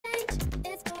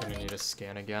Gonna need a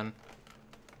scan again.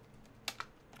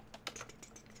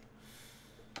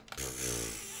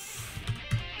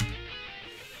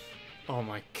 Oh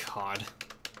my god.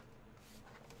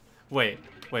 Wait.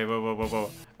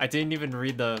 I didn't even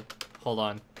read the... Hold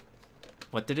on.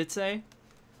 What did it say?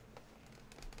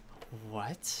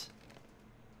 What?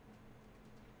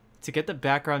 To get the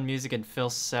background music and fill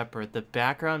separate, the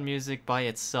background music by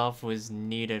itself was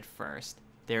needed first.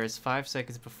 There is 5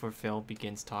 seconds before Phil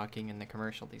begins talking in the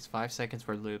commercial. These 5 seconds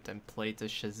were looped and played to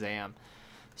Shazam,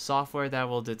 software that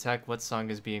will detect what song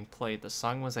is being played. The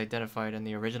song was identified and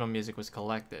the original music was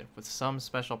collected. With some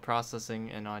special processing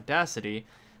in Audacity,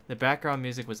 the background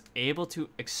music was able to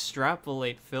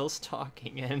extrapolate Phil's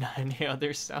talking and any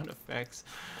other sound effects.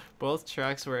 Both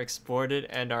tracks were exported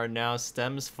and are now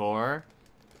stems for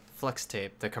Flex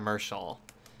Tape, the commercial.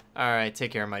 Alright,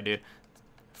 take care, my dude.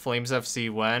 Flames FC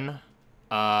when?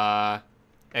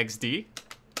 XD?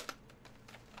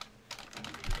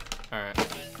 Alright.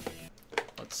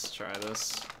 Let's try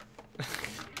this.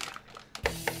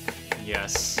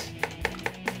 Yes.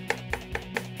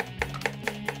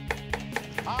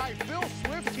 Hi, Phil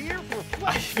Swift here for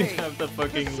I Flex even Tape. have the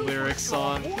fucking lyrics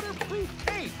on. Waterproof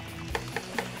tape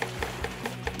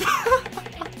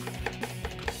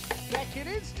that can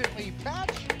instantly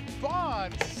patch,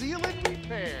 bond, seal, and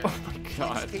repair. Oh my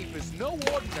god. Flex Tape is no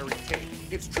ordinary tape.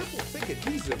 Its triple thick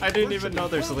adhesive I didn't even know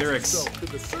there's virtually lyrics. welds itself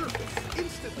to the surface,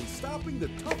 instantly stopping the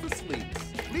toughest leaks.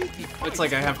 Leaky pipes It's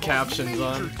like I have can cause captions major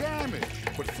on. damage,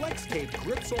 but Flex Tape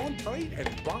grips on tight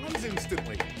and bonds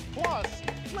instantly. Plus,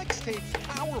 Flex Tape's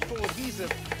powerful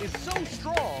adhesive is so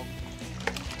strong,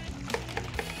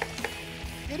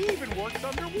 it even works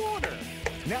underwater.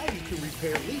 Now you can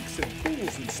repair leaks in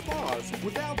pools and spas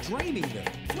without draining them.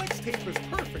 Flex Tape is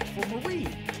perfect for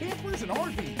marine, campers, and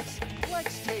RVs.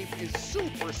 Flex Tape is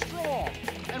super strong,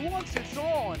 and once it's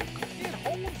on, it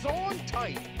holds on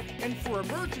tight. And for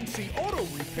emergency auto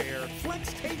repair,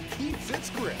 Flex Tape keeps its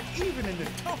grip, even in the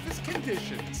toughest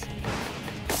conditions.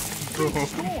 Big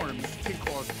storms can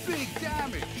cause big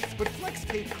damage, but Flex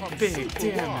Tape comes Big super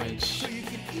wide, damage. so you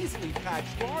can easily patch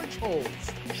large holes.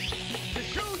 To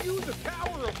show you the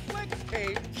power of Flex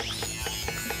Tape,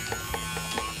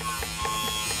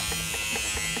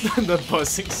 The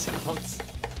buzzing sounds.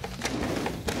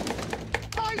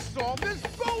 I saw this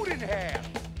boat in half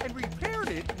and repaired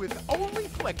it with only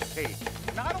Flex Tape.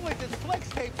 Not only does Flex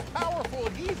Tape's powerful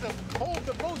adhesive hold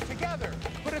the boat together,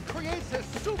 but it creates a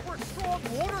super strong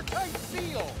watertight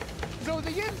seal, so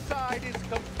the inside is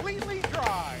completely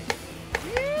dry.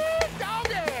 Yeah,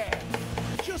 doggy!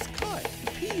 Just cut,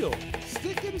 peel,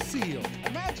 stick, and seal.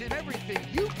 Imagine everything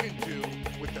you can do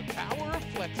with the power of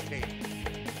Flex Tape.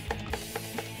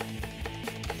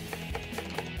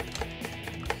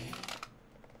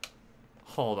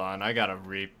 Hold on, I gotta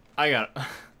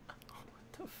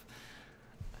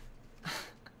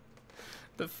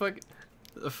what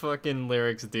the fucking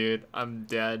lyrics, dude. I'm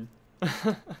dead.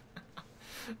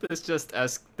 This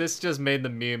just made the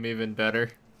meme even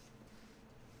better.